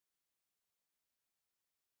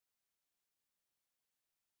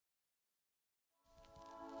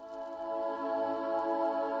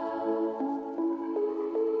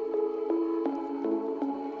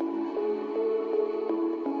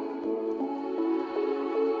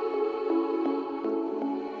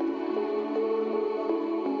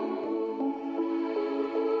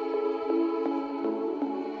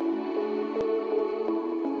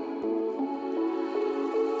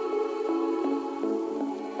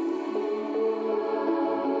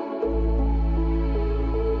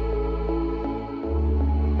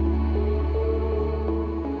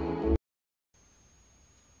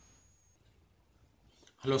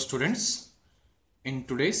Hello students, in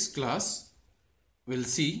today's class we'll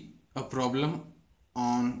see a problem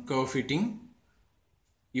on curve fitting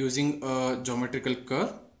using a geometrical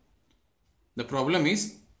curve. The problem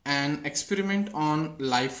is an experiment on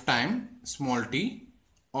lifetime small t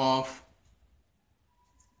of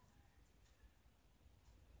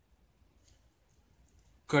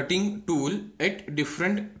cutting tool at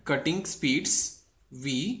different cutting speeds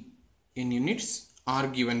v in units are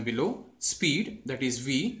given below. Speed, that is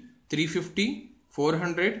v, 350,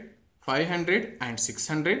 400, 500 and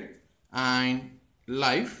 600, and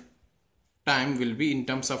life time will be in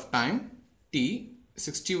terms of time t,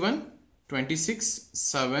 61, 26,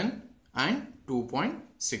 7 and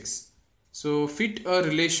 2.6. So fit a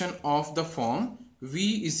relation of the form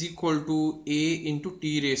v is equal to a into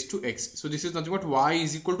t raised to x. So this is nothing but y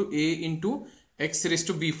is equal to a into x raised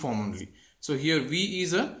to b form only. So here v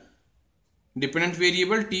is a dependent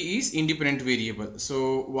variable, t is independent variable.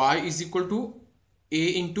 So y is equal to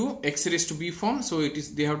a into x raised to b form. So it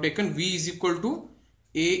is, they have taken v is equal to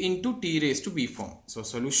a into t raised to b form. So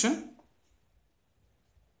solution.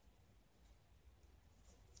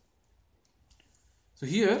 So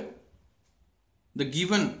here the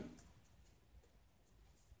given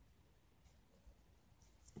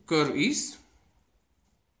curve is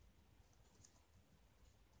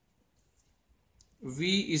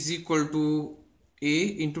v is equal to a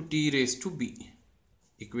into t raised to b,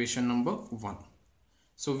 equation number 1.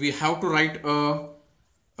 So we have to write a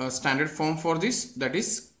standard form for this, that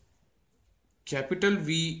is capital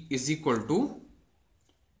V is equal to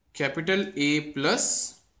capital A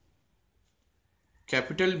plus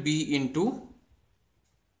capital B into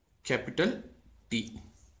capital T.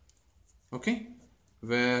 Okay,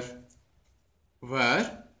 where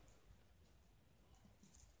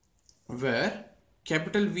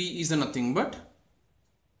capital V is nothing but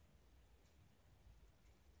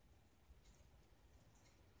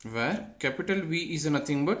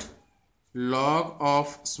log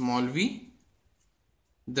of small v,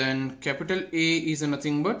 then capital A is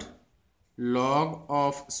nothing but log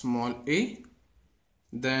of small a,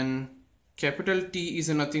 then capital T is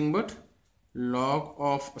nothing but log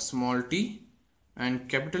of small t, and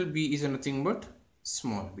capital B is nothing but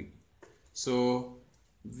small b. So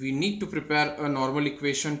we need to prepare a normal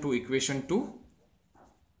equation to equation 2.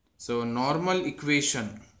 So normal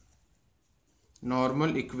equation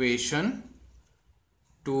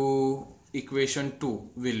to equation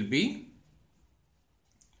 2 will be,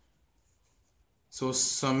 so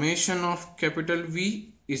summation of capital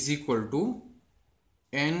V is equal to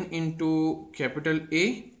n into capital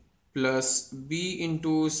A plus b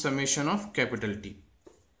into summation of capital T.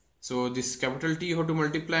 So this capital T you have to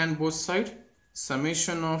multiply on both sides.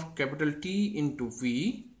 Summation of capital T into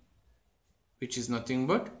V, which is nothing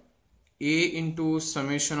but a into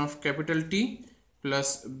summation of capital T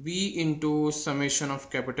plus b into summation of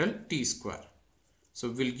capital T square. So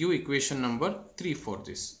we'll give equation number 3 for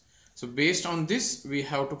this. So based on this we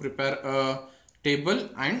have to prepare a table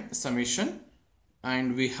and summation,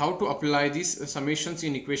 and we have to apply these summations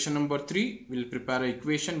in equation number 3. We'll prepare an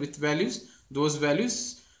equation with values. Those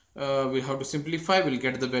values we have to simplify. We'll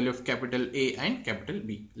get the value of capital A and capital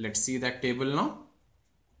B. Let's see that table now.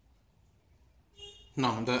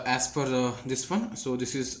 Now as per this one, so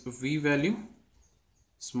this is V value,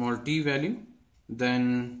 small t value,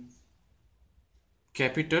 then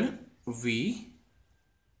capital V,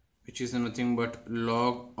 which is nothing but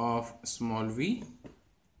log of small v,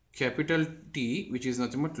 capital T, which is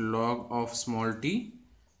nothing but log of small t,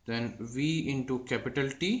 then V into capital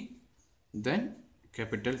T, then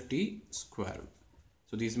capital T square.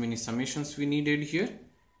 So these many summations we needed here.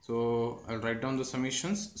 So I'll write down the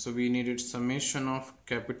summations. So we needed summation of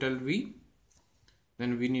capital V,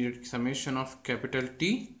 then we needed summation of capital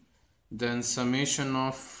T, then summation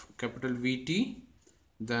of capital VT,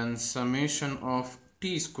 then summation of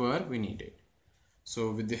T square we needed.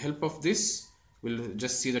 So with the help of this we'll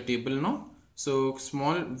just see the table now. So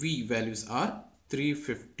small v values are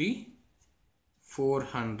 350,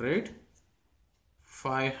 400,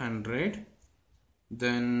 500,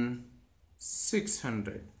 then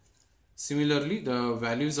 600. Similarly, the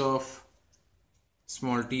values of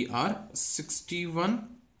small t are 61,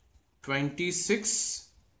 26,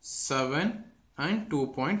 7 and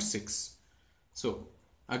 2.6. So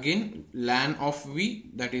again ln of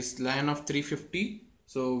v, that is ln of 350,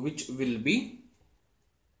 so which will be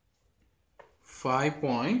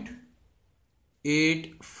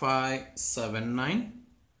 5.8579.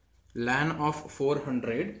 ln of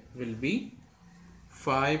 400 will be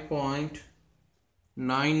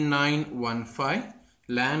 5.9915.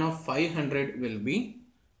 ln of 500 will be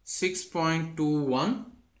 6.21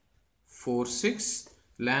 6.46.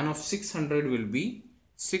 Ln of 600 will be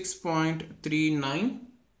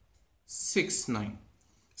 6.3969.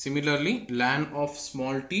 Similarly, ln of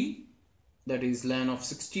small t, that is ln of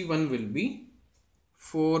 61, will be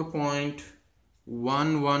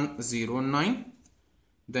 4.1109.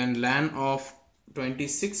 Then ln of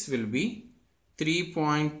 26 will be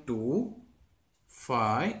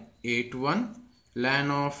 3.2581.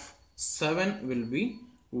 Ln of 7 will be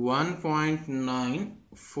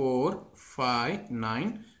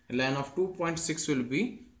 1.9459. Ln of 2.6 will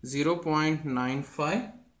be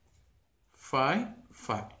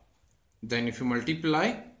 0.9555. Then if you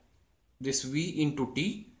multiply this v into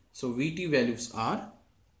t, so vt values are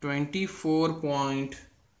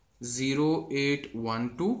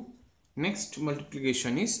 24.0812. Next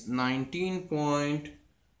multiplication is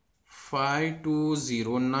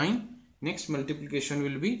 19.5209. Next multiplication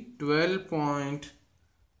will be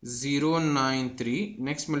 12.093.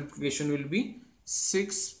 Next multiplication will be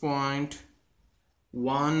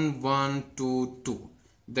 6.1122.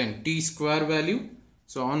 Then t square value.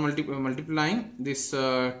 So on multiplying this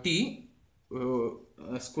t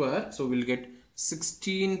square, so we'll get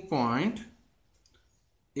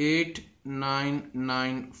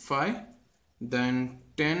 16.8995. Then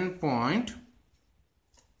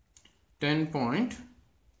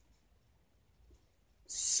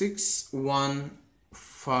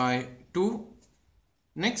 10.6152.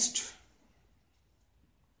 Next,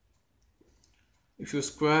 if you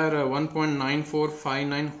square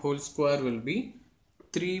 1.9459 whole square will be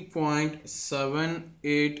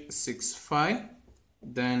 3.7865.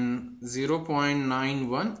 then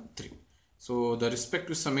 0.913. So the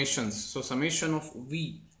respective summations, so summation of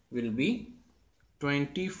v will be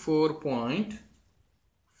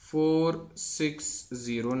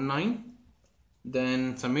 24.4609.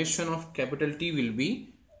 then summation of capital T will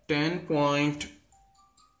be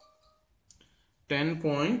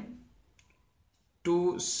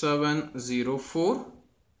 10.2704.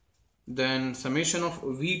 then summation of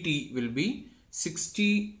Vt will be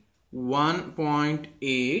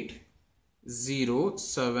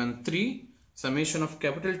 61.8073. summation of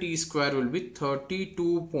capital T square will be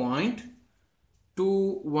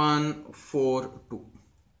 32.2142.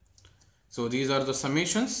 So these are the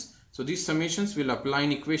summations. So these summations will apply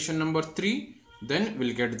in equation number 3. Then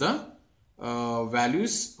we'll get the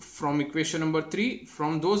values from equation number 3.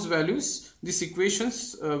 From those values, these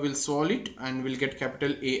equations will solve it and we'll get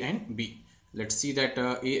capital A and B. Let's see that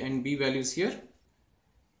A and B values here.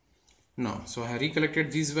 Now, so I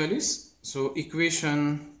recollected these values. So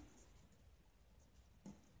equation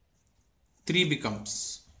 3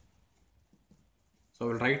 becomes, so I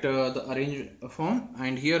will write the arranged form,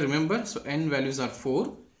 and here remember, so n values are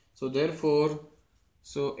 4. So therefore,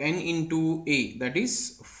 so n into a, that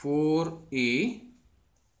is 4a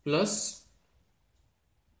plus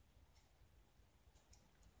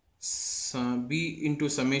b into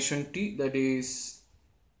summation t, that is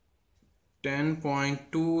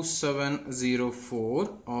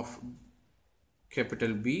 10.2704 of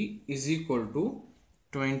capital B is equal to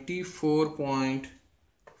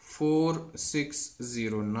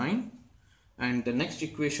 24.4609, and the next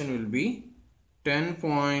equation will be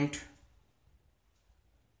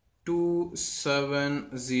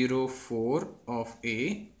 10.2704 of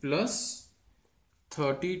A plus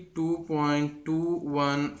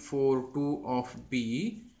 32.2142 of B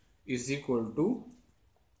is equal to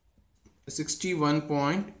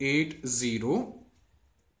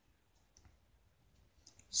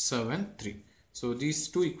 61.8073. So these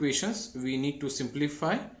two equations we need to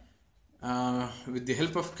simplify. With the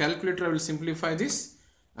help of calculator I will simplify this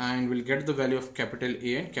and we'll get the value of capital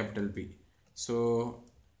A and capital B. So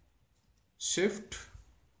shift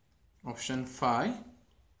option 5,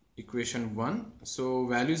 equation 1. So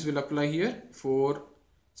values will apply here. For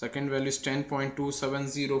second value is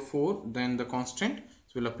 10.2704, then the constant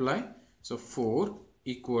will apply. So 4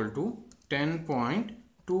 equal to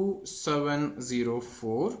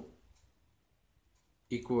 10.2704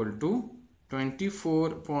 equal to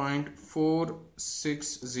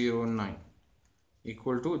 24.4609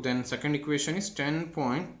 equal to, then second equation is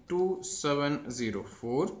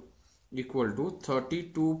 10.2704 equal to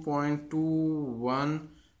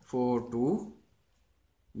 32.2142,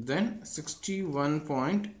 then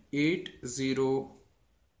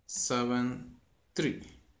 61.8073.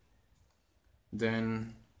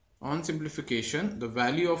 Then on simplification, the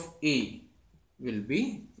value of A will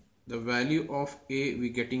be, the value of A we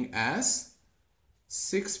getting as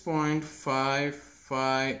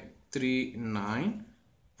 6.5539,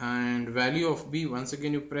 and value of B, once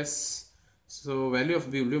again you press, so value of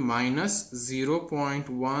B will be minus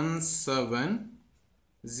 0.17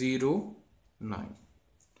 0.09.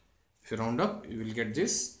 If you round up, you will get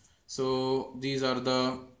this. So these are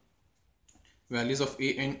the values of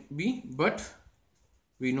a and b, but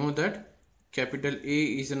we know that capital A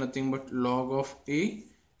is nothing but log of a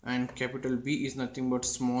and capital B is nothing but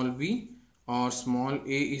small b, or small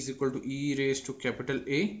a is equal to e raised to capital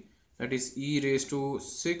A, that is e raised to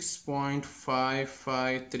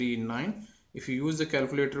 6.5539. If you use the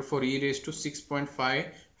calculator for e raised to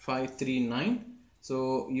 6.5539,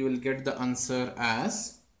 so you will get the answer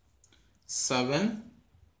as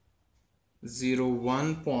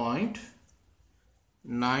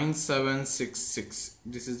 701.9766.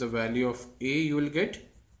 This is the value of A you will get,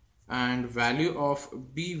 and value of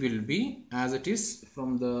B will be as it is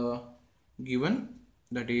from the given,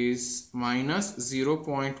 that is minus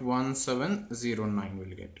 0.1709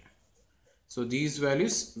 will get. So these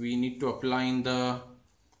values we need to apply in the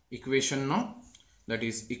equation now. That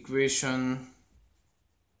is equation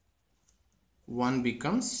 1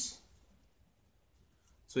 becomes,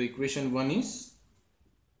 so equation 1 is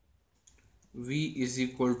V is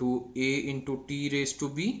equal to A into T raised to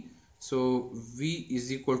B. So V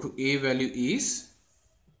is equal to A value is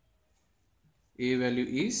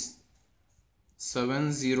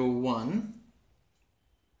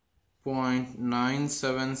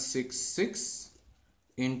 701.9766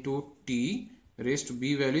 into T raised to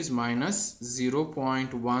B value is minus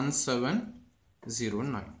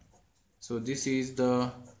 0.1709. So this is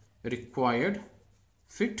the required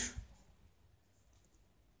fit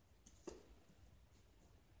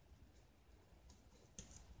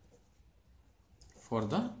for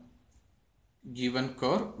the given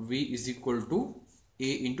curve V is equal to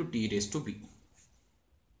A into T raised to B.